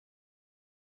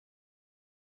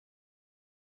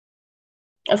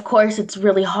Of course, it's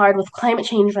really hard with climate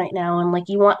change right now, and like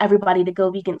you want everybody to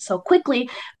go vegan so quickly,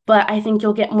 but I think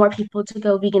you'll get more people to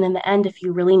go vegan in the end if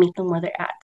you really meet them where they're at.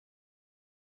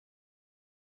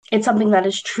 It's something that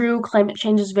is true. Climate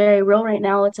change is very real right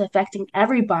now. It's affecting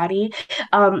everybody.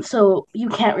 So you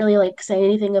can't really like say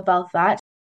anything about that.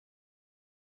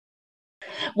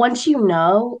 Once you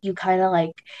know, you kind of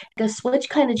like the switch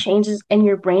kind of changes in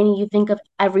your brain and you think of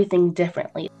everything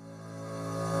differently.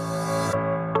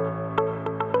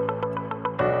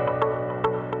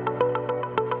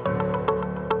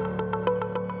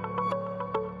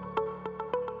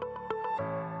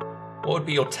 What would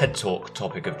be your TED Talk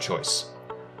topic of choice?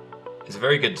 It's a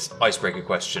very good icebreaker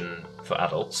question for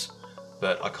adults,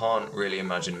 but I can't really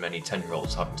imagine many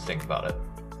 10-year-olds having to think about it.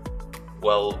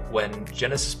 Well, when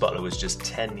Genesis Butler was just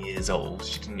 10 years old,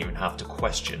 she didn't even have to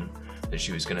question that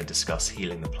she was going to discuss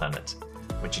healing the planet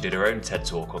when she did her own TED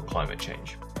Talk on climate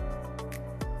change.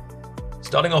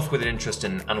 Starting off with an interest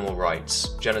in animal rights,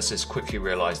 Genesis quickly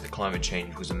realised that climate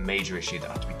change was a major issue that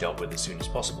had to be dealt with as soon as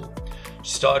possible.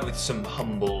 She started with some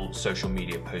humble social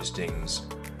media postings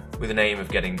with an aim of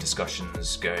getting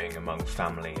discussions going among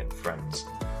family and friends,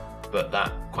 but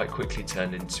that quite quickly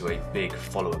turned into a big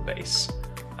follower base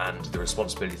and the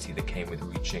responsibility that came with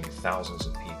reaching thousands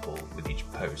of people with each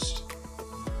post.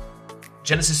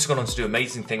 Genesis has gone on to do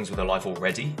amazing things with her life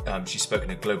already. She's spoken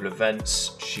at global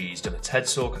events, she's done a TED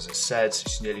Talk, as I said,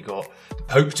 she's nearly got the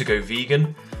Pope to go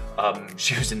vegan.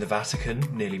 She was in the Vatican,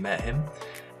 nearly met him.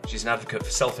 She's an advocate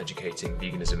for self-educating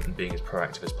veganism and being as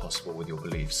proactive as possible with your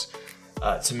beliefs.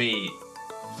 To me,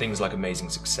 things like amazing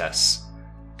success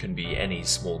can be any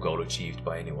small goal achieved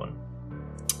by anyone.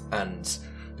 And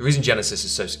the reason Genesis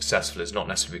is so successful is not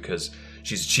necessarily because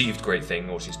she's achieved great things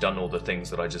or she's done all the things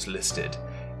that I just listed.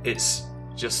 It's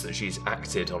just that she's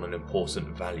acted on an important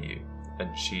value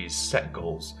and she's set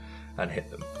goals and hit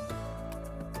them.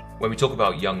 When we talk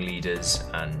about young leaders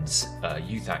and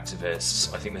youth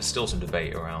activists, I think there's still some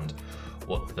debate around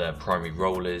what their primary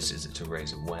role is. Is it to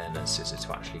raise awareness? Is it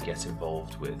to actually get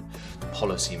involved with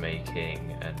policy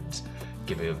making and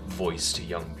give a voice to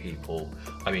young people?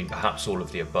 I mean, perhaps all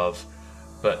of the above.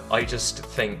 But I just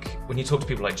think when you talk to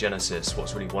people like Genesis,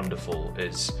 what's really wonderful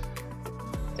is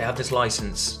they have this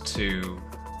license to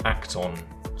act on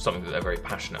something that they're very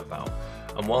passionate about.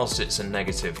 And whilst it's a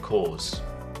negative cause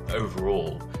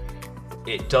overall,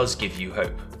 it does give you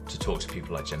hope to talk to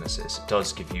people like Genesis. It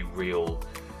does give you real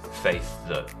faith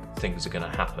that things are going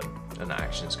to happen and that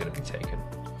action is going to be taken.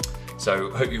 So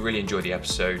hope you really enjoy the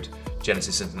episode.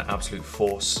 Genesis is an absolute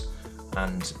force,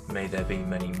 and may there be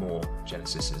many more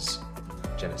Genesises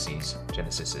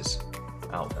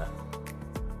out there.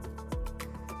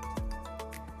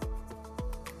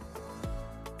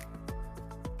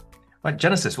 Right,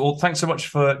 Genesis, well, thanks so much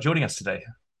for joining us today.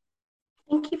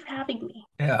 Thank you for having me.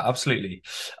 Yeah, absolutely.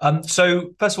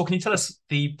 So first of all, can you tell us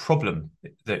the problem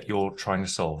that you're trying to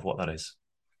solve, what that is?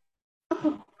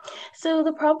 So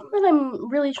the problem that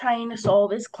I'm really trying to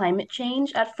solve is climate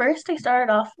change. At first, I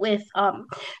started off with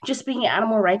just being an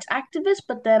animal rights activist,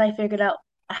 but then I figured out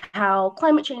how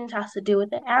climate change has to do with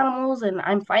the animals, and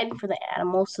I'm fighting for the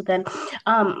animals. So then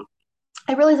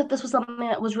I realized that this was something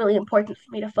that was really important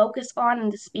for me to focus on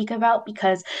and to speak about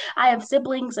because I have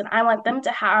siblings and I want them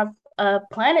to have a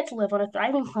planet to live on, a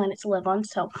thriving planet to live on.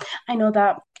 So I know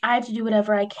that I have to do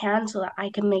whatever I can so that I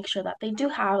can make sure that they do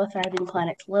have a thriving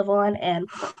planet to live on. And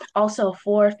also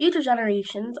for future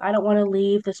generations, I don't want to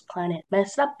leave this planet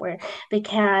messed up where they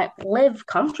can't live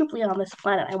comfortably on this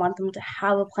planet. I want them to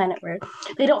have a planet where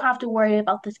they don't have to worry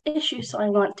about this issue. So I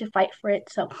want to fight for it.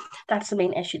 So that's the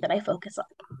main issue that I focus on.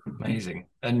 Amazing.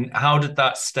 And how did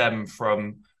that stem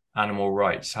from animal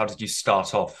rights? How did you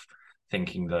start off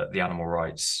thinking that the animal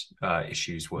rights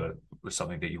issues were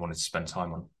something that you wanted to spend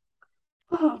time on?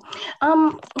 Mhm.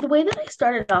 The way that I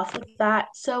started off with that,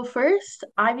 so first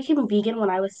I became vegan when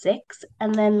I was 6,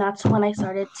 and then that's when I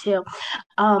started to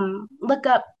look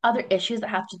up other issues that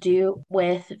have to do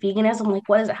with veganism, like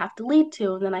what does it have to lead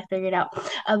to? And then I figured out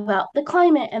about the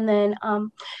climate, and then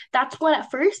that's when at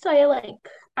first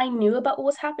I knew about what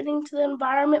was happening to the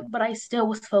environment, but I still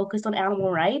was focused on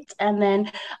animal rights. And then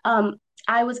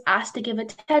I was asked to give a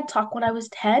TED talk when I was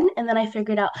 10, and then I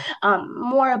figured out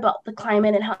more about the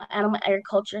climate and how animal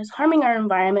agriculture is harming our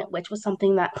environment, which was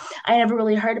something that I never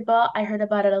really heard about. I heard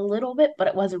about it a little bit, but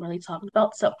it wasn't really talked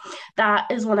about. So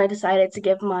that is when I decided to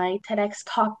give my TEDx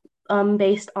talk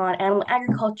based on animal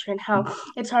agriculture and how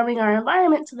it's harming our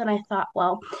environment. So then I thought,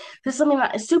 well, this is something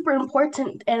that is super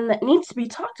important and that needs to be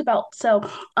talked about. So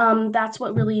that's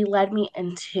what really led me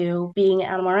into being an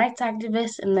animal rights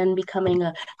activist and then becoming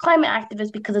a climate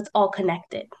activist because it's all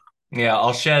connected. Yeah,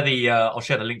 I'll share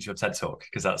the link to your TED Talk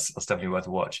because that's definitely worth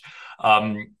a watch.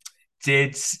 Um,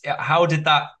 did how did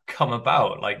that come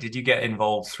about? Like, did you get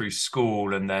involved through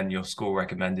school and then your school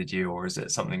recommended you, or is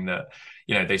it something that,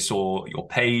 they saw your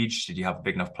page? Did you have a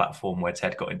big enough platform where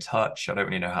TED got in touch? I don't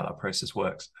really know how that process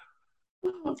works.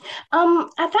 Mhm.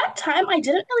 At that time, I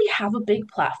didn't really have a big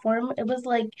platform. It was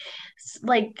like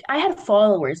I had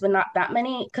followers, but not that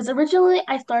many. Because originally,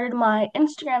 I started my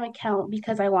Instagram account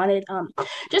because I wanted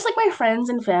just like my friends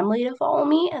and family to follow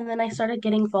me, and then I started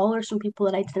getting followers from people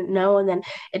that I didn't know, and then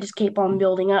it just kept on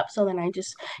building up. So then I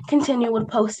just continue with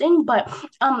posting. But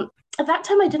um. At that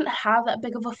time, I didn't have that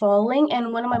big of a following,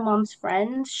 and one of my mom's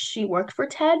friends, she worked for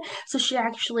TED, so she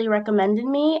actually recommended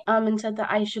me and said that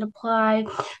I should apply,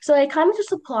 so I kind of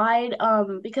just applied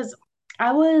because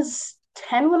I was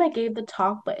 10 when I gave the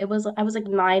talk, but it was I was like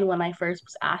 9 when I first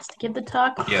was asked to give the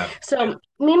talk. Yeah. So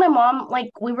me and my mom like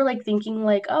we were like thinking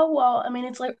like, oh well, I mean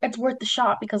it's like it's worth the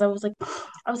shot because I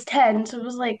was 10, so it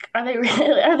was like are they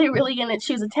really gonna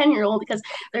choose a 10-year-old because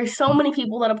there's so many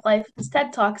people that apply for this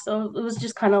TED Talk. So it was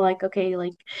just kind of like, okay,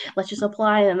 like let's just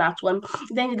apply, and that's when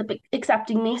they ended up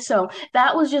accepting me. So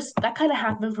that kind of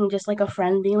happened from just like a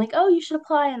friend being like, oh, you should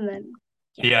apply, and then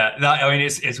yeah. Yeah, I mean,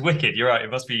 it's wicked. You're right.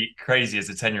 It must be crazy as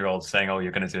a 10-year-old saying, "Oh,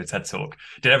 you're going to do a TED Talk."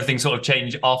 Did everything sort of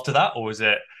change after that, or was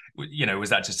that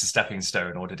just a stepping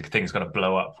stone, or did things kind of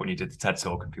blow up when you did the TED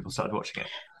Talk and people started watching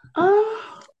it? Um,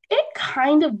 it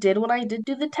kind of did when I did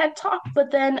do the TED Talk, but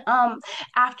then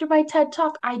after my TED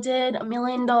Talk, I did $1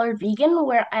 Million Vegan,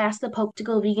 where I asked the Pope to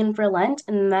go vegan for Lent,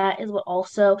 and that is what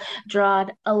also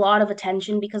drawed a lot of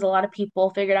attention because a lot of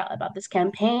people figured out about this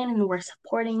campaign and were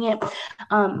supporting it.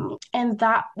 And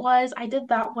that was I did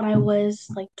that when I was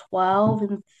like 12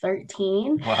 and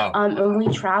 13. Wow, And we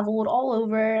traveled all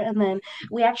over, and then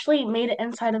we actually made it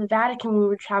inside of the Vatican. We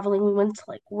were traveling. We went to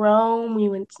like Rome, we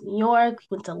went to New York,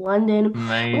 we went to London.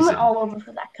 We went amazing. all over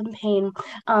for that campaign.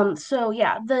 So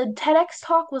yeah, the TEDx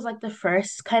talk was like the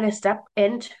first kind of step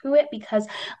into it because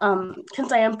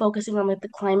since I am focusing on like the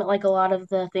climate, like a lot of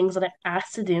the things that I'm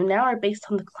asked to do now are based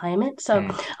on the climate. So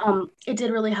Mm. it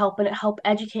did really help, and it helped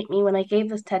educate me when I gave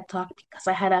this TED talk because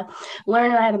I had to learn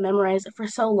and I had to memorize it for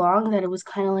so long that it was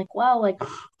kind of like, wow, like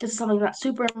this is something that's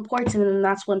super important. And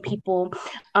that's when people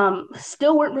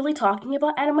still weren't really talking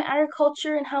about animal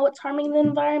agriculture and how it's harming the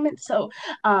environment. So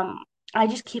um, I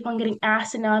just keep on getting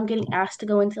asked, and now I'm getting asked to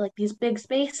go into like these big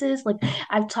spaces. Like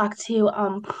I've talked to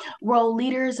world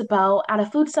leaders about at a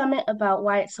food summit about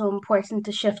why it's so important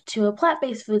to shift to a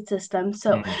plant-based food system.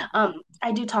 So Mm.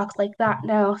 I do talks like that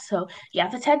now. So yeah,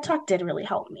 the TED Talk did really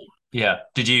help me. Yeah.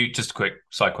 Did you, just a quick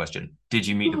side question, did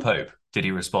you meet the Mhm. Pope? Did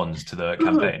he respond to the Mhm.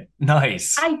 campaign?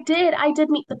 Nice. I did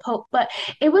meet the Pope, but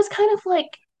it was kind of like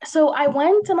so I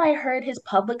went and I heard his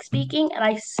public speaking, and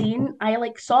I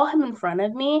like saw him in front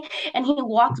of me, and he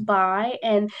walked by,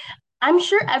 and I'm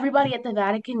sure everybody at the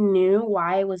Vatican knew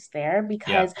why I was there Yeah.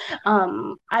 because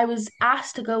I was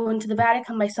asked to go into the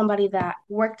Vatican by somebody that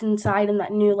worked inside and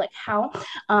that knew like how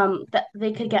that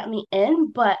they could get me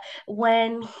in. But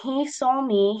when he saw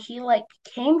me, he like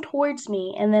came towards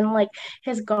me, and then like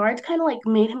his guards kind of like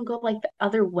made him go like the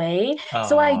other way.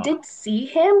 So I Oh, did see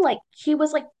him, like he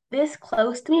was like this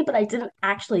close to me, but I didn't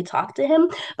actually talk to him.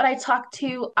 But I talked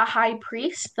to a high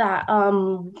priest that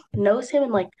knows him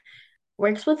and like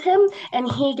works with him,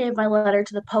 and he gave my letter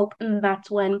to the Pope, and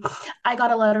that's when I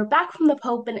got a letter back from the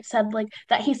Pope, and it said like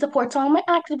that he supports all my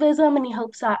activism, and he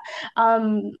hopes that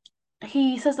um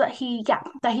he says that he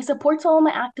supports all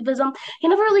my activism. He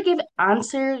never really gave an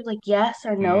answer like yes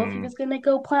or no if he mm, was gonna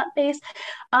go plant-based,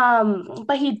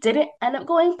 but he didn't end up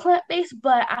going plant-based.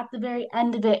 But at the very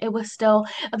end of it, it was still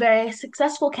a very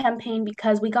successful campaign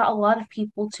because we got a lot of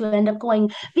people to end up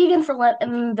going vegan for Lent,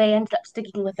 and they ended up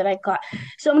sticking with it. I got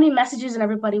so many messages, and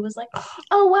everybody was like,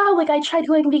 oh wow, like I tried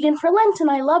going vegan for Lent and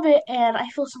I love it, and I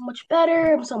feel so much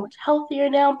better, I'm so much healthier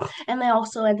now. And they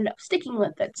also ended up sticking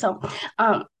with it. So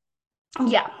um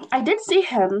yeah, I did see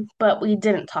him, but we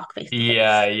didn't talk face to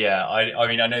yeah, face. yeah. I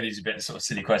mean, I know these are a bit sort of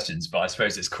silly questions, but I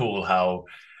suppose it's cool how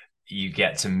you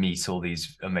get to meet all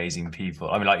these amazing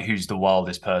people. I mean, like, who's the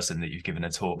wildest person that you've given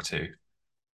a talk to?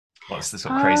 What's the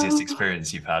sort of craziest um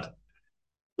experience you've had?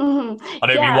 mhm. I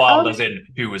don't mean Yeah, wild as in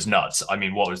who was nuts. I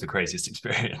mean, what was the craziest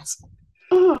experience?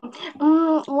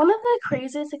 mhm. One of the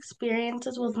craziest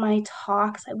experiences with my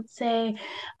talks, I would say,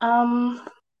 um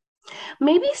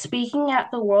maybe speaking at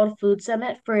the World Food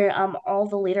Summit for all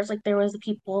the leaders, like there was the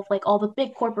people of like all the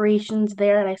big corporations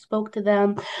there, and I spoke to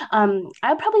them.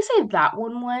 I'd probably say that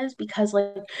one was because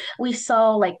like we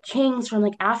saw like kings from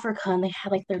like Africa, and they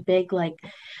had like their big like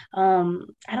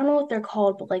I don't know what they're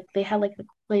called, but like they had like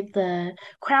like the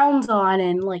crowns on,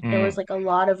 and like there was Mm. like a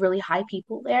lot of really high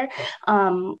people there.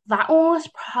 That one was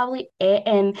probably it.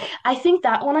 And I think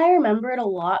that one I remember it a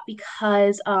lot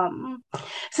because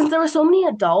since there were so many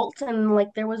adults and like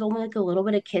there was only like a little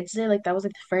bit of kids there, like that was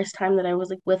like the first time that I was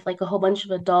like with like a whole bunch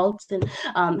of adults,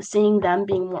 and seeing them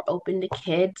being more open to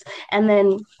kids. And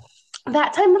then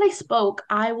that time that I spoke,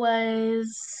 I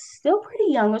was still pretty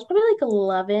young. I was probably like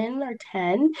 11 or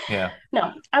 10. Yeah.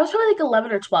 No, I was probably like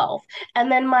 11 or 12.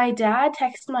 And then my dad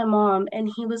texted my mom and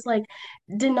he was like,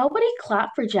 "Did nobody clap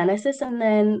for Genesis?" And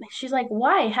then she's like,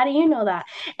 "Why? How do you know that?"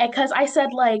 And because I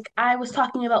said, like, I was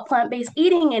talking about plant-based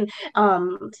eating and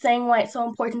saying why it's so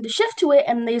important to shift to it.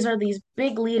 And these are these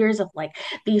big leaders of like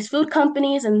these food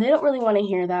companies, and they don't really want to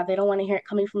hear that. They don't want to hear it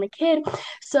coming from a kid.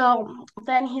 So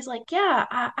then he's like, "Yeah,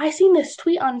 I seen this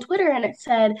tweet on Twitter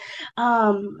and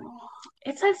um,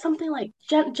 it said something like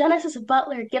Genesis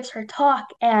Butler gives her talk,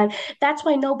 and that's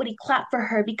why nobody clapped for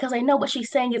her because I know what she's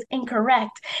saying is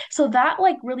incorrect." So that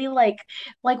like really like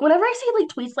whenever I see like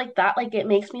tweets like that, like it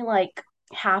makes me like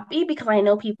happy because I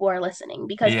know people are listening,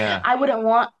 because Yeah. I wouldn't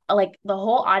want like the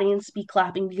whole audience to be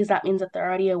clapping because that means that they're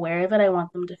already aware of it. I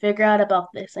want them to figure out about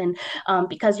this, and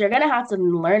because you're gonna have to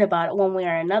learn about it one way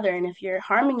or another, and if you're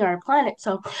harming our planet.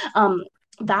 So um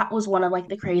that was one of like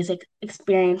the crazy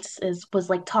experiences, was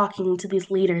like talking to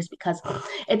these leaders, because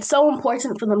it's so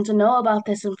important for them to know about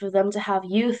this and for them to have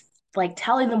youth like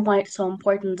telling them why it's so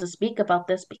important to speak about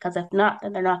this, because if not,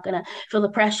 then they're not going to feel the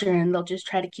pressure and they'll just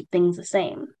try to keep things the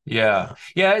same. Yeah,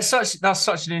 yeah, that's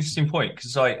such an interesting point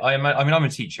because I mean I'm a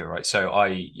teacher, right? So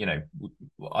I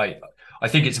I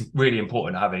think it's really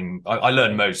important having I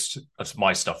learn most of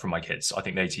my stuff from my kids. I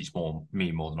think they teach more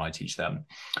than I teach them.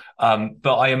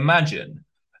 But I imagine,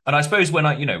 and I suppose when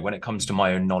when it comes to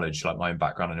my own knowledge, like my own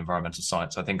background in environmental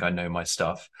science, I think I know my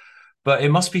stuff. But it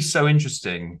must be so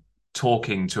interesting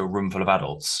talking to a room full of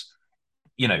adults,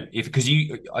 if because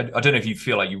I don't know if you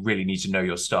feel like you really need to know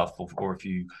your stuff, or if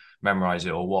you memorize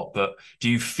it or what, but do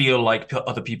you feel like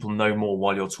other people know more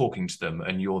while you're talking to them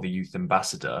and you're the youth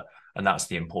ambassador and that's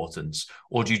the importance,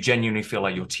 or do you genuinely feel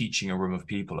like you're teaching a room of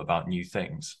people about new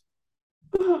things?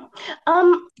 Mhm.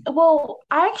 Well,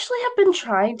 I actually have been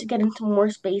trying to get into more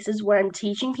spaces where I'm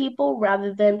teaching people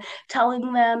rather than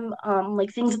telling them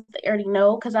like things that they already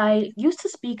know. Because I used to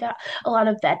speak at a lot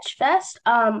of Veg Fest,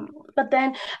 but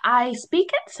then I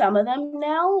speak at some of them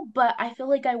now. But I feel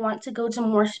like I want to go to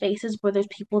more spaces where there's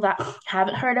people that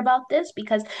haven't heard about this.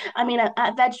 Because I mean,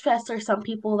 at Veg Fest, there's some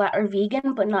people that are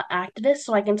vegan but not activists,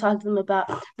 so I can talk to them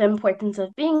about the importance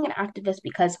of being an activist,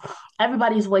 because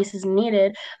everybody's voice is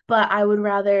needed. But I would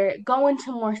rather go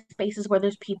into more spaces where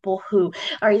there's people who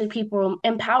are either people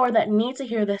in power that need to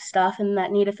hear this stuff and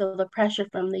that need to feel the pressure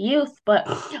from the youth, but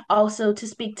also to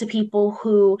speak to people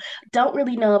who don't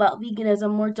really know about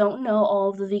veganism or don't know all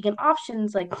of the vegan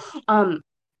options. Like,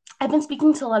 I've been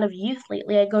speaking to a lot of youth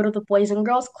lately. I go to the Boys and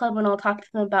Girls Club and I'll talk to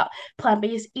them about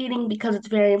plant-based eating, because it's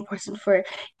very important for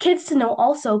kids to know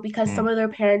also, because some Mm. of their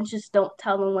parents just don't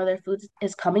tell them where their food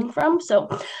is coming from. So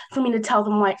for me to tell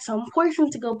them why it's so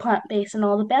important to go plant-based and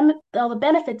all the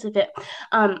benefits of it.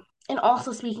 And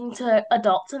also speaking to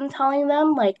adults and telling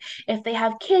them, like, if they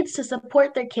have kids, to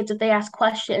support their kids if they ask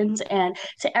questions and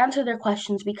to answer their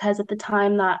questions, because at the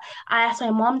time that I asked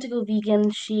my mom to go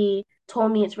vegan, she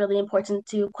told me it's really important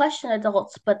to question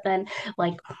adults. But then,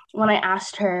 like, when I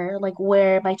asked her like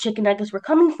where my chicken nuggets were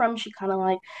coming from, she kind of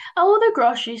like, "Oh, the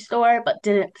grocery store," but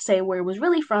didn't say where it was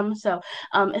really from. So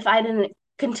if I didn't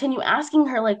continue asking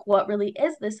her like what really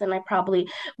is this, and I probably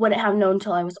wouldn't have known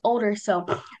until I was older. So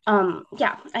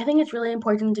yeah, I think it's really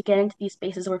important to get into these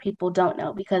spaces where people don't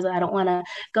know, because I don't want to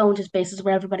go into spaces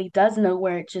where everybody does know,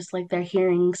 where it's just like they're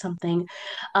hearing something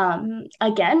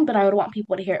again. But I would want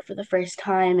people to hear it for the first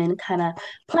time and kind of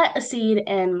plant a seed.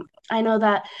 And I know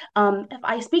that if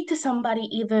I speak to somebody,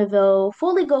 either they'll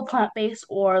fully go plant-based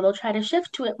or they'll try to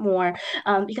shift to it more,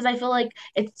 because I feel like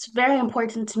it's very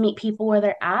important to meet people where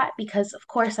they're at, because of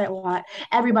course I want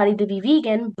everybody to be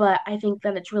vegan, but I think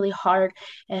that it's really hard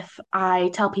if I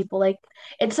tell people like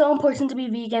it's so important to be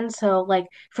vegan. So like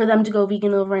for them to go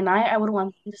vegan overnight, I would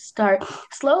want them to start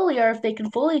slowly, or if they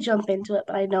can fully jump into it.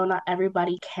 But I know not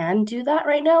everybody can do that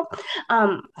right now.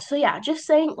 So yeah, just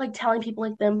saying, like, telling people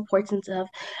like the importance of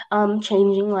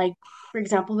changing, like, for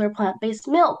example, their plant-based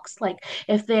milks. Like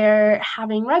if they're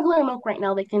having regular milk right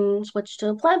now, they can switch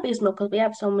to plant-based milk because we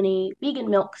have so many vegan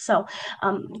milk. So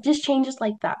just changes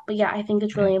like that. But yeah, I think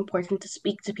it's really Mm. important to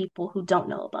speak to people who don't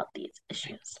know about these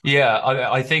issues. Yeah,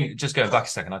 I think just going back a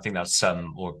second, I think that's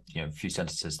or a few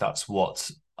sentences. That's what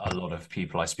a lot of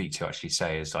people I speak to actually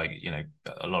say is like,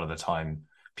 a lot of the time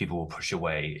people will push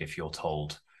away if you're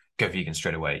told go vegan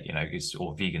straight away,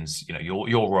 or vegans,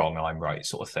 you're wrong and I'm right,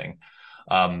 sort of thing.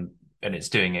 And it's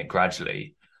doing it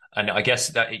gradually. And I guess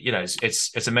that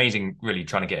it's amazing, really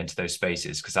trying to get into those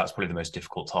spaces because that's probably the most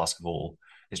difficult task of all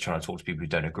is trying to talk to people who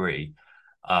don't agree.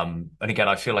 And again,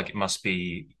 I feel like it must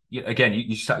be again,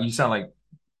 you sound like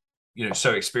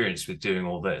so experienced with doing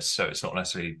all this, so it's not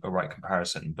necessarily a right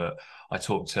comparison. But I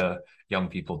talk to young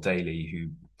people daily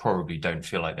who probably don't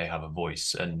feel like they have a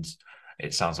voice, and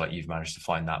it sounds like you've managed to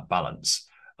find that balance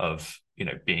of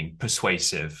being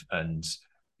persuasive and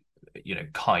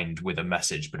kind with a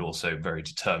message, but also very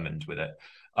determined with it.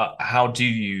 How do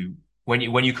you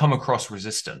when you come across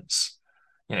resistance,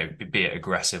 be it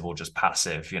aggressive or just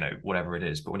passive, whatever it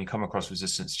is, but when you come across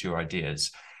resistance to your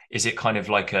ideas, is it kind of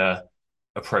like a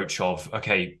approach of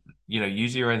okay,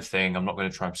 use your own thing, I'm not going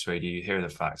to try and persuade you, here are the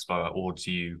facts, blah, blah, or do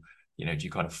you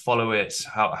kind of follow it?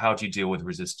 How do you deal with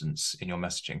resistance in your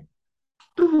messaging?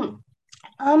 Mhm.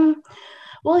 Um,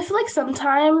 well, I feel like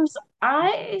sometimes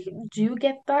I do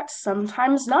get that,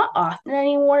 sometimes not often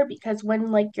anymore, because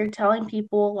when like you're telling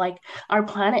people like our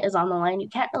planet is on the line, you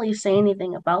can't really say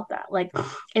anything about that. Like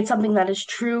it's something that is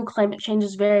true. Climate change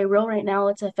is very real right now.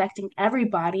 It's affecting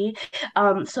everybody.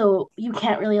 So you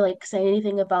can't really like say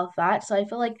anything about that. So I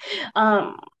feel like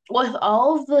with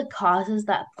all of the causes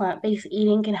that plant-based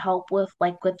eating can help with,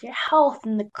 like with your health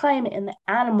and the climate and the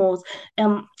animals,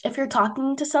 if you're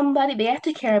talking to somebody, they have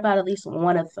to care about at least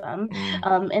one of them.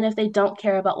 Mm, And if they don't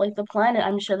care about like the planet,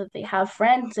 I'm sure that they have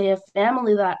friends, they have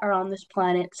family that are on this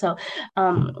planet. So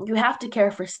you have to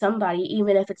care for somebody,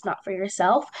 even if it's not for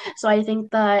yourself. So I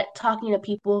think that talking to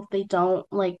people if they don't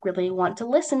like really want to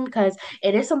listen, because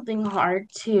it is something hard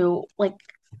to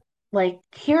like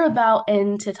hear about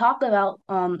and to talk about,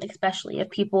 especially if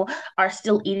people are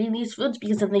still eating these foods,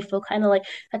 because then they feel kind of like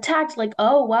attacked, like,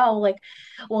 oh wow, like,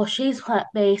 well, she's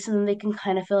plant-based, and then they can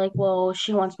kind of feel like, well,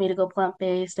 she wants me to go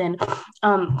plant-based, and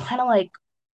kind of like,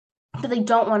 but they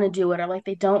don't want to do it, or like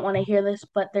they don't want to hear this,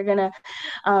 but they're gonna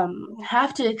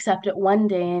have to accept it one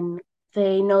day. And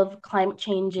they know that climate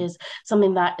change is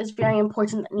something that is very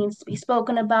important that needs to be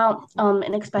spoken about,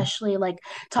 and especially like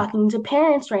talking to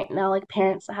parents right now, like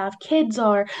parents that have kids,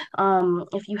 or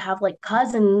if you have like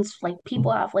cousins, like people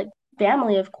have like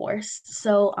family, of course.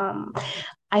 So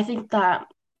I think that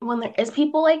when there is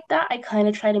people like that, I kind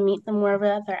of try to meet them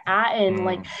wherever they're at. And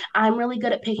like, mm. I'm really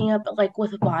good at picking up like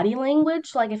with body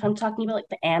language. Like if I'm talking about like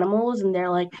the animals and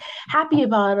they're like happy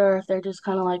about it, or if they're just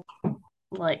kind of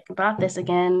like about this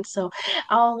again. So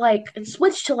I'll like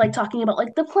switch to like talking about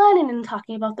like the planet and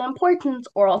talking about the importance,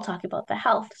 or I'll talk about the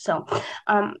health. So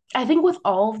I think with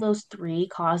all of those three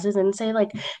causes, and say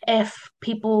like if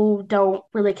people don't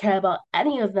really care about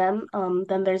any of them,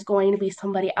 then there's going to be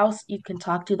somebody else you can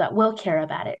talk to that will care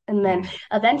about it. And then Mm.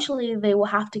 eventually they will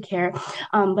have to care.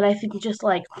 But I think just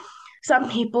like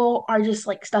some people are just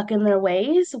like stuck in their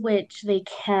ways, which they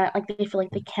can't, like they feel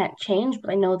like they can't change. But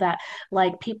I know that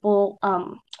like people,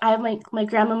 I have my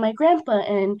grandma and my grandpa,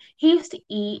 and he used to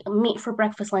eat meat for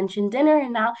breakfast, lunch, and dinner,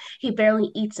 and now he barely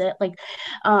eats it, like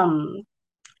um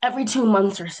every 2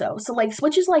 months or so. So like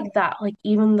switches like that, like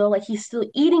even though like he's still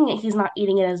eating it, he's not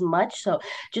eating it as much. So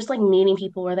just like meeting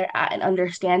people where they're at and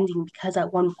understanding, because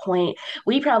at one point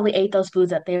we probably ate those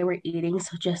foods that they were eating.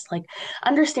 So just like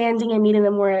understanding and meeting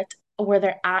them where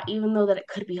they're at, even though that it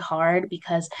could be hard,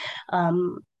 because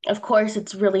of course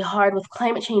it's really hard with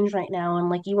climate change right now, and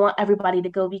like you want everybody to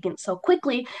go vegan so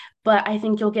quickly, but I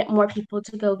think you'll get more people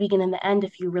to go vegan in the end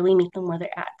if you really meet them where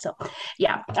they're at. So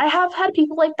yeah, I have had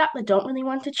people like that that don't really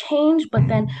want to change, but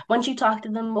then once you talk to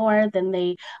them more, then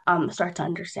they start to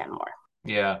understand more.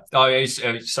 Yeah, oh,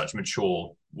 it's such a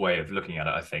mature way of looking at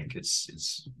it. I think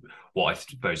it's what I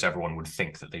suppose everyone would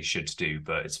think that they should do,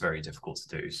 but it's very difficult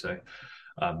to do. So,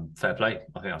 fair play.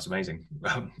 I think that's amazing.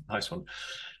 Nice one.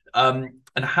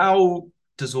 And how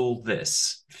does all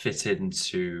this fit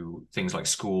into things like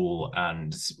school?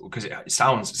 And because it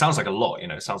sounds like a lot,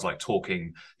 it sounds like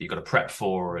talking that you've got to prep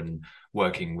for and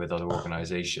working with other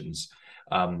organizations.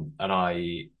 And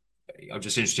I'm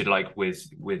just interested, like with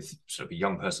sort of a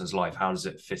young person's life, how does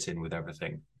it fit in with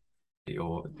everything that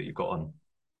you've got on?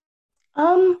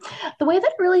 Um, the way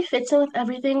that really fits in with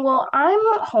everything, well, I'm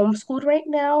homeschooled right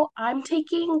now. I'm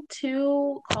taking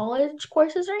two college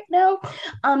courses right now,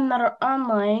 that are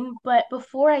online, but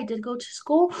before I did go to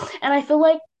school, and I feel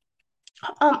like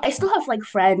I still have like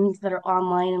friends that are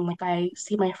online, and like I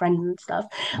see my friends and stuff.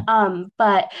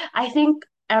 But I think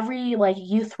every like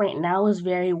youth right now is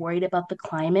very worried about the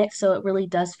climate, so it really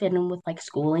does fit in with like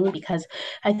schooling because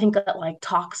I think that like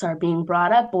talks are being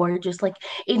brought up, or just like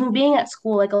even being at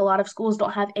school, like a lot of schools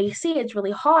don't have AC. It's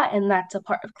really hot, and that's a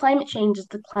part of climate change, is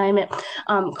the climate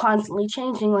constantly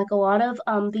changing. Like a lot of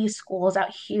these schools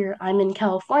out here, I'm in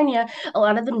California, a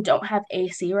lot of them don't have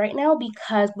AC right now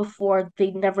because before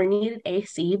they never needed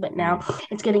AC, but now Mm.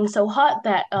 it's getting so hot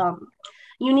that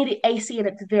you need AC and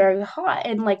it's very hot.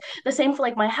 And like the same for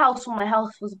like my house. When my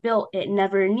house was built, it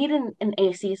never needed an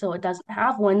AC, so it doesn't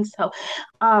have one. So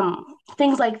um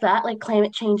things like that, like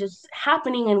climate change is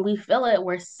happening and we feel it,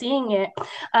 we're seeing it.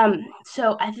 So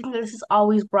I think this is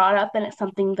always brought up, and it's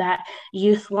something that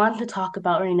youth want to talk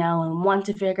about right now and want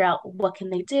to figure out what can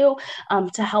they do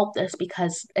to help this,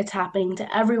 because it's happening to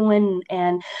everyone.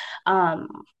 And um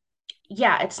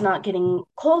yeah, it's not getting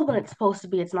cold when it's supposed to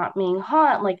be. It's not being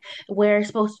hot. Like we're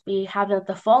supposed to be having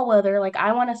the fall weather. Like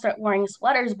I want to start wearing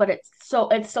sweaters, but it's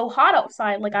so hot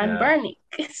outside. Like I'm Yeah. burning.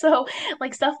 So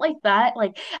like stuff like that.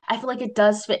 Like I feel like it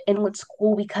does fit in with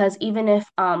school, because even if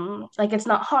like it's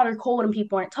not hot or cold and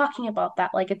people aren't talking about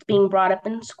that, like it's being brought up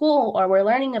in school or we're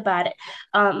learning about it.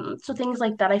 So things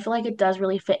like that. I feel like it does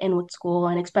really fit in with school,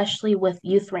 and especially with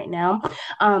youth right now.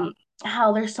 Um,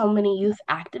 how there's so many youth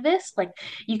activists. Like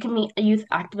you can meet a youth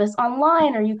activist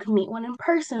online, or you can meet one in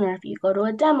person, or if you go to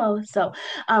a demo. So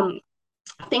um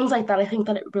things like that, I think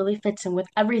that it really fits in with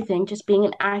everything, just being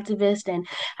an activist. And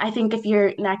I think if you're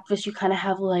an activist, you kind of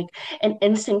have like an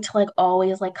instinct to like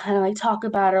always like kind of like talk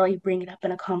about or like bring it up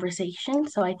in a conversation.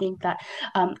 So I think that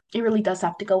it really does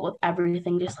have to go with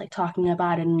everything, just like talking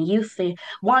about it. And youth, they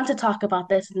want to talk about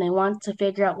this and they want to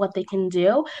figure out what they can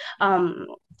do, um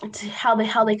to how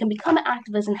they can become an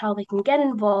activist and how they can get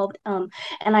involved.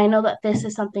 And I know that this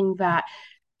is something that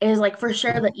is like for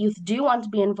sure that youth do want to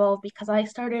be involved, because I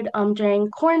started during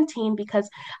quarantine because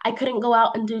I couldn't go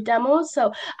out and do demos.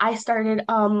 So I started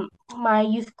my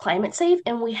youth climate safe,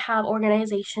 and we have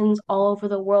organizations all over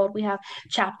the world. We have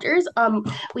chapters.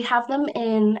 We have them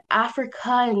in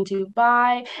Africa and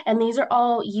Dubai, and these are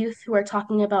all youth who are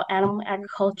talking about animal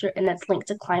agriculture and it's linked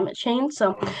to climate change.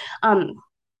 So Mm. um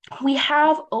we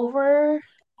have over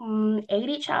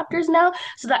 80 chapters now.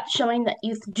 So that's showing that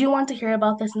youth do want to hear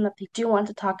about this and that they do want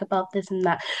to talk about this, and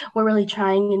that we're really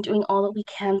trying and doing all that we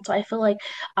can. So I feel like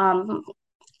um,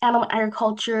 animal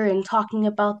agriculture and talking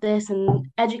about this and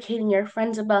educating your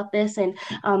friends about this, and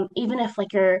even if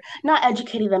like you're not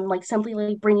educating them, like simply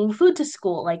like bringing food to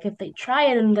school, like if they try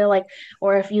it and they're like,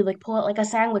 or if you like pull out like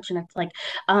a sandwich and it's like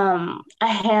a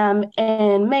ham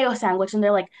and mayo sandwich, and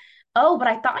they're like, oh, but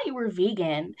I thought you were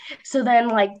vegan. So then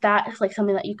like that is like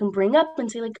something that you can bring up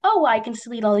and say like, oh, I can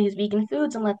still eat all these vegan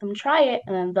foods, and let them try it,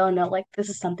 and then they'll know like this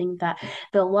is something that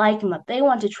they'll like and that they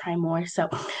want to try more. So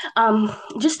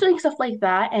just doing stuff like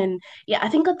that. And yeah, I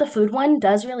think that the food one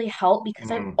does really help,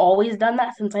 because I've Mm. always done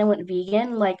that since I went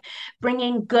vegan, like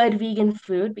bringing good vegan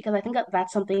food, because I think that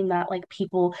that's something that like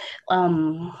people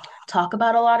um talk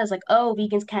about a lot, is like, oh,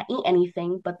 vegans can't eat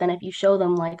anything, but then if you show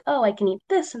them like, oh, I can eat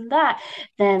this and that,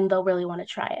 then they'll really want to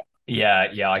try it. Yeah,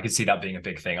 yeah, I could see that being a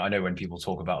big thing. I know when people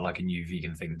talk about like a new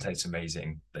vegan thing that tastes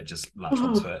amazing, they just latch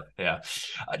onto it. Yeah.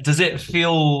 Does it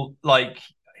feel like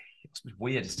it's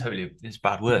weird? It's a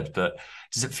bad word, but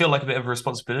does it feel like a bit of a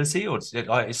responsibility, or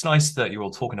it's nice that you're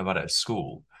all talking about it at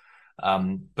school?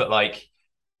 But like,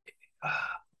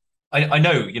 I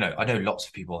know, I know lots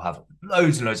of people have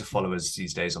loads and loads of followers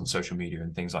these days on social media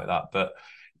and things like that, but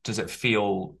does it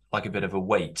feel like a bit of a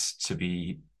weight to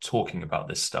be talking about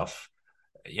this stuff,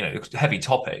 heavy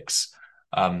topics,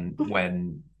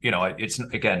 when, it's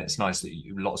again, it's nice that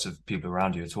lots of people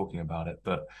around you are talking about it,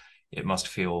 but it must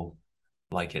feel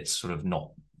like it's sort of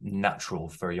not natural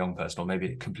for a young person, or maybe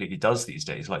it completely does these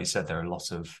days. Like you said, there are a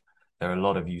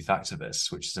lot of youth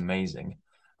activists, which is amazing.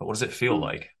 But what does it feel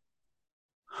like?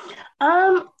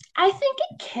 I think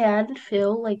it can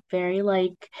feel like very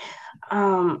like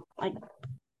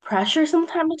pressure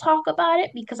sometimes to talk about it,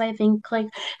 because I think like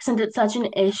since it's such an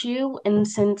issue, and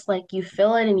since like you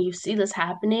feel it and you see this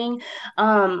happening,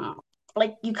 um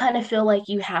like you kind of feel like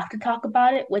you have to talk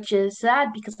about it, which is sad,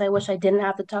 because I wish I didn't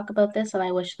have to talk about this. And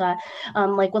I wish that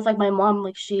like with like my mom,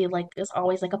 like she like is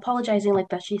always like apologizing, like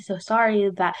that she's so sorry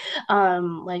that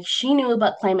like she knew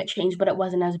about climate change, but it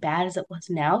wasn't as bad as it was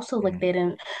now. So like Mm. they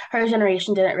didn't, her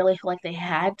generation didn't really feel like they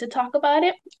had to talk about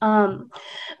it.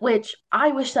 Which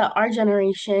I wish that our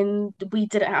generation, we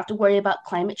didn't have to worry about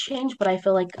climate change, but I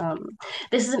feel like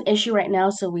this is an issue right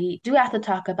now, so we do have to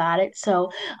talk about it. So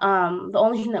the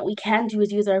only thing that we can do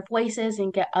is use our voices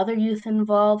and get other youth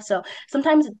involved. So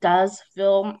sometimes it does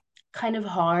feel kind of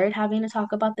hard having to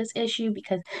talk about this issue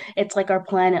because it's like our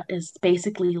planet is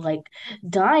basically like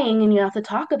dying and you have to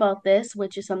talk about this,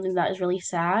 which is something that is really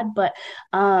sad. But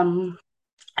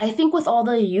I think with all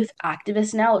the youth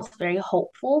activists now, it's very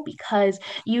hopeful because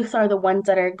youth are the ones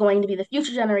that are going to be the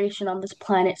future generation on this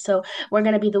planet. So we're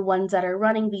going to be the ones that are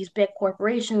running these big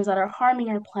corporations that are harming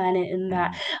our planet, and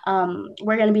that Mm.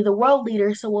 we're going to be the world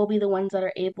leaders. So we'll be the ones that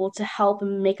are able to help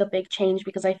and make a big change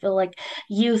because I feel like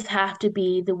youth have to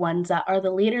be the ones that are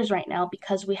the leaders right now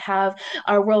because we have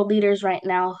our world leaders right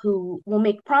now who will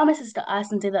make promises to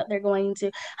us and say that they're going to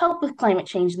help with climate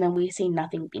change, and then we see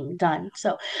nothing being done.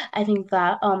 So I think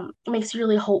that makes you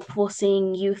really hopeful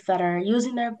seeing youth that are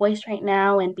using their voice right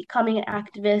now and becoming an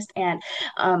activist. And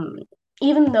um,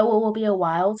 even though it will be a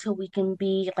while till we can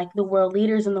be like the world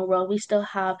leaders in the world, we still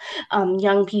have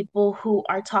young people who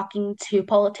are talking to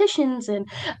politicians and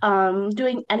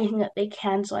doing anything that they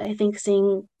can. So I think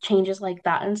seeing changes like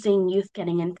that and seeing youth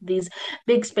getting into these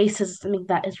big spaces is something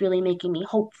that is really making me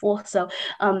hopeful. So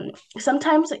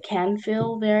sometimes it can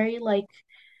feel very like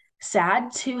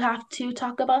sad to have to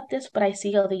talk about this, but I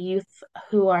see all the youth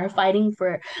who are fighting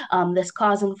for this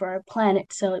cause and for our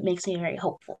planet, so it makes me very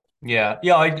hopeful. Yeah,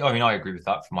 yeah. I mean, I agree with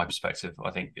that from my perspective. I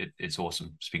think it's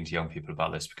awesome speaking to young people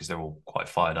about this because they're all quite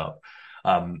fired up.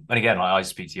 And again, I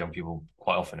speak to young people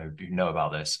quite often who know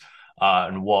about this,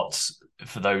 and what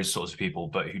for those sorts of people,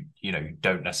 but who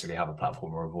don't necessarily have a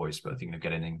platform or a voice, but I think they're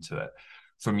getting into it.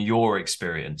 From your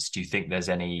experience, do you think there's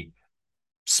any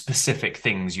specific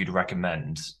things you'd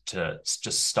recommend to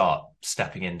just start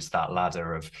stepping into that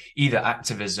ladder of either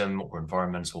activism or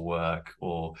environmental work,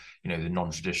 or the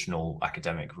non-traditional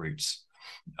academic routes?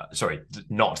 Sorry,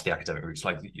 not the academic routes,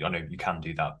 like I know you can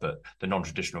do that, but the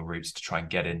non-traditional routes to try and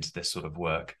get into this sort of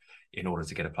work in order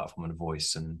to get a platform and a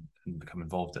voice and become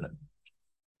involved in it.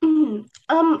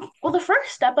 Well, the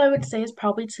first step I would say is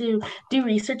probably to do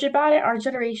research about it. Our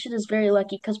generation is very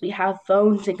lucky because we have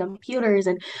phones and computers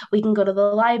and we can go to the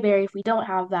library if we don't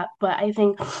have that. But I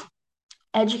think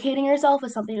educating yourself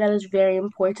is something that is very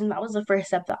important. That was the first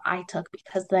step that I took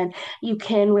because then you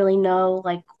can really know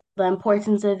like the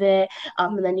importance of it.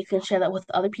 And then you can share that with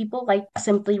other people. Like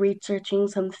simply researching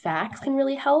some facts can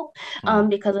really help. Mm.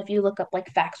 Because if you look up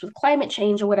like facts with climate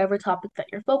change or whatever topic that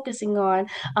you're focusing on,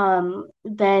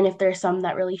 then if there's some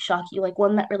that really shock you, like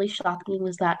one that really shocked me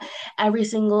was that every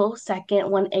single second,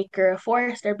 1 acre of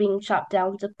forest are being chopped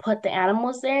down to put the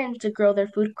animals there and to grow their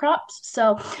food crops.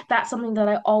 So that's something that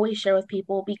I always share with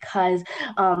people because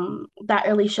that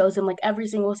really shows them like every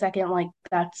single second, like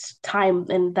that's time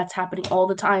and that's happening all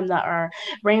the time that our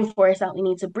rainforests that we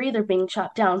need to breathe are being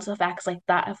chopped down. So facts like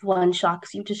that, if one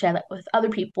shocks you, to share that with other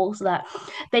people so that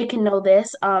they can know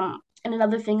this. And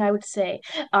another thing I would say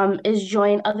is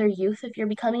join other youth if you're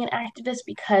becoming an activist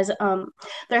because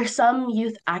there are some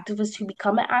youth activists who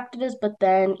become an activist but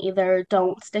then either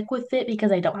don't stick with it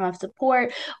because they don't have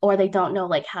support or they don't know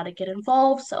like how to get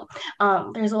involved. So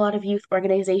there's a lot of youth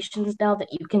organizations now that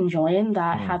you can join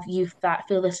that have Mm. youth that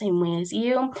feel the same way as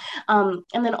you. And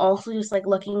then also just like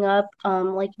looking up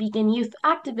like vegan youth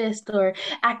activists or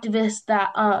activists that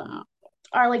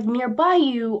are like nearby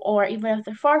you, or even if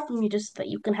they're far from you, just that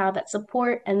you can have that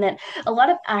support. And then a lot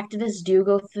of activists do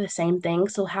go through the same thing.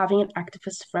 So having an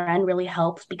activist friend really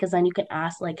helps because then you can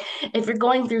ask, like, if you're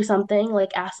going through something,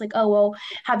 like, ask, like, oh, well,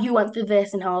 have you went through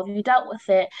this and how have you dealt with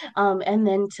it? And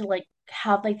then to like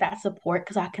have like that support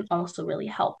because that can also really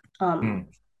help. Mm.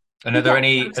 And Yeah, are there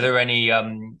any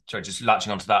sorry, just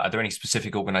latching onto that, are there any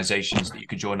specific organizations that you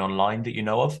could join online that you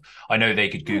know of? I know they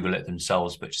could Google it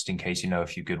themselves, but just in case you know a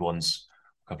few good ones,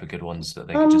 a couple of good ones that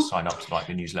they could just um, sign up to, like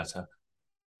the newsletter.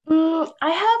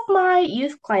 I have my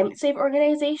youth climate save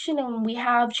organization, and we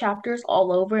have chapters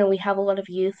all over, and we have a lot of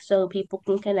youth so people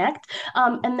can connect.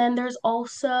 And then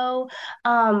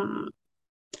um,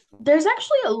 there's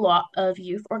actually a lot of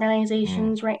youth Mm.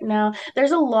 organizations right now.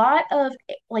 There's a lot of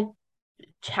like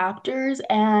chapters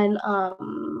and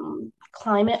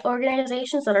climate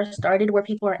organizations that are started where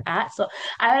people are at. So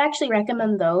I would actually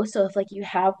recommend those. So if like you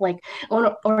have like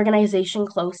an organization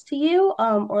close to you,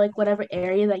 or like whatever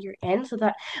area that you're in, so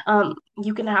that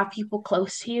you can have people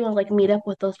close to you and like meet up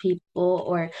with those people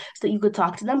or so that you could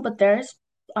talk to them. But there's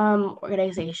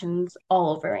organizations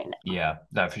all over right now. Yeah,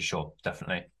 no, for sure,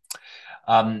 definitely.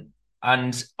 Um,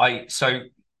 and I so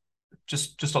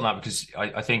just on that, because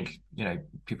I think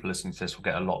people listening to this will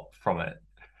get a lot from it,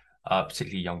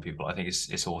 particularly young people. I think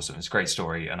it's awesome. It's a great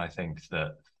story, and I think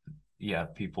that yeah,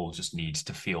 people just need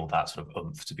to feel that sort of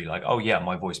oomph to be like, oh yeah,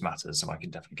 my voice matters, and I can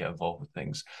definitely get involved with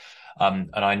things. And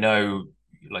I know,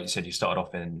 like you said, you started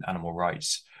off in animal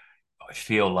rights. I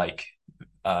feel like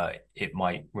it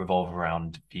might revolve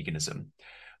around veganism,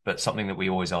 But something that we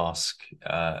always ask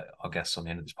our guests on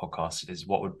the end of this podcast is,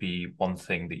 what would be one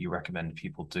thing that you recommend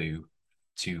people do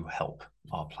to help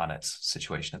our planet's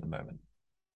situation at the moment?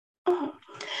 Oh.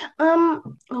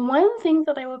 One thing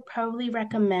that I would probably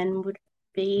recommend would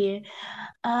be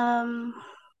um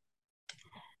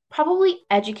probably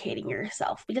educating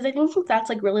yourself, because I think that's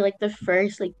like really like the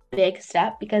first like big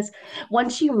step, because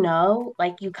once you know,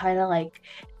 like you kind of like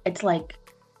it's like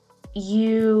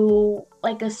you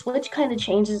like a switch kind of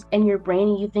changes in your brain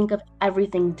and you think of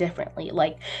everything differently.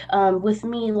 Like with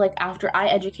me, like after I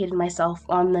educated myself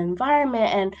on the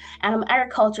environment and animal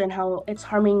agriculture and how it's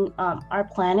harming our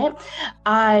planet,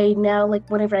 I now like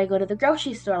whenever I go to the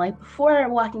grocery store, like before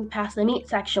walking past the meat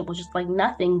section was just like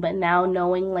nothing, but now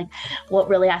knowing like what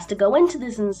really has to go into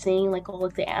this and seeing like all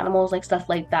like the animals, like stuff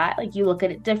like that, like you look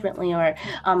at it differently. Or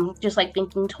just like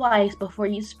thinking twice before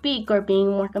you speak, or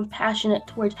being more compassionate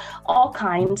towards all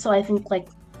kinds. So I think like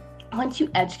once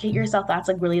you educate yourself, that's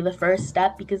like really the first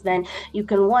step, because then you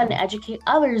can one educate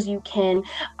others, you can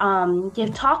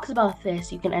give talks about this,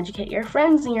 you can educate your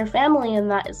friends and your family, and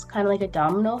that is kind of like a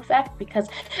domino effect, because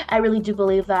I really do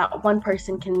believe that one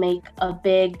person can make a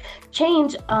big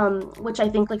change, which I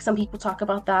think like some people talk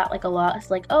about that like a lot.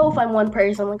 It's like, oh, if I'm one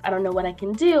person, like I don't know what I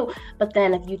can do. But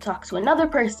then if you talk to another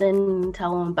person and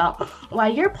tell them about why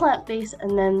you're plant-based,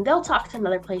 and then they'll talk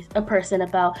to a person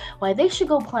about why they should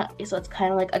go plant-based. So it's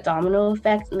kind of like a domino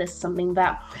effect, and this is something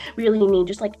that we really need,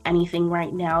 just like anything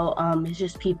right now, is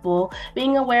just people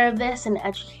being aware of this and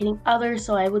educating others.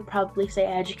 So I would probably say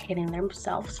educating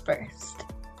themselves first.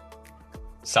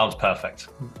 Sounds perfect.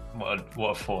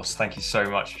 What a force. Thank you so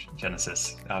much,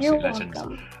 Genesis. You're Absolute legend.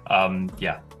 welcome.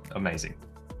 Yeah, amazing.